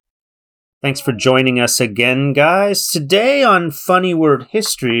Thanks for joining us again, guys. Today on Funny Word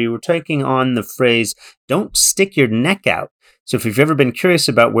History, we're taking on the phrase, don't stick your neck out. So if you've ever been curious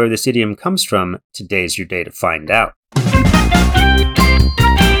about where this idiom comes from, today's your day to find out.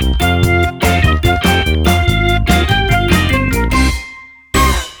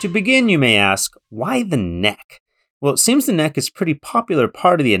 To begin, you may ask, why the neck? Well, it seems the neck is a pretty popular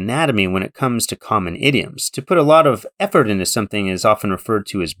part of the anatomy when it comes to common idioms. To put a lot of effort into something is often referred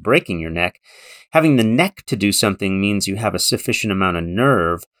to as breaking your neck. Having the neck to do something means you have a sufficient amount of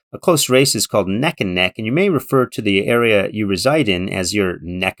nerve. A close race is called neck and neck, and you may refer to the area you reside in as your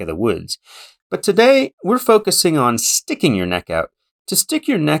neck of the woods. But today, we're focusing on sticking your neck out. To stick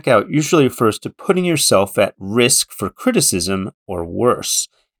your neck out usually refers to putting yourself at risk for criticism or worse.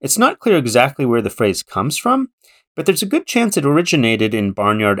 It's not clear exactly where the phrase comes from, but there's a good chance it originated in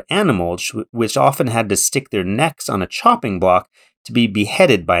barnyard animals, which often had to stick their necks on a chopping block to be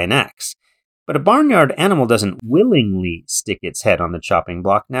beheaded by an axe. But a barnyard animal doesn't willingly stick its head on the chopping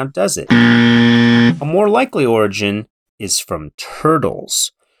block, now does it? A more likely origin is from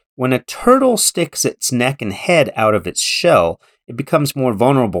turtles. When a turtle sticks its neck and head out of its shell, it becomes more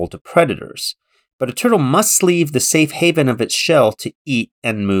vulnerable to predators. But a turtle must leave the safe haven of its shell to eat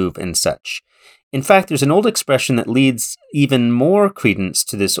and move and such. In fact, there's an old expression that leads even more credence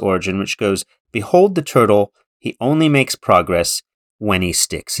to this origin, which goes, "Behold the turtle, he only makes progress when he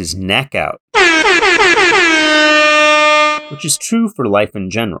sticks his neck out." Which is true for life in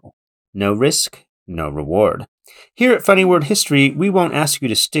general. No risk, no reward. Here at Funny Word History, we won't ask you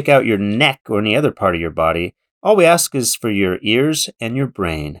to stick out your neck or any other part of your body. All we ask is for your ears and your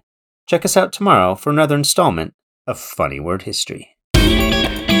brain. Check us out tomorrow for another installment of Funny Word History.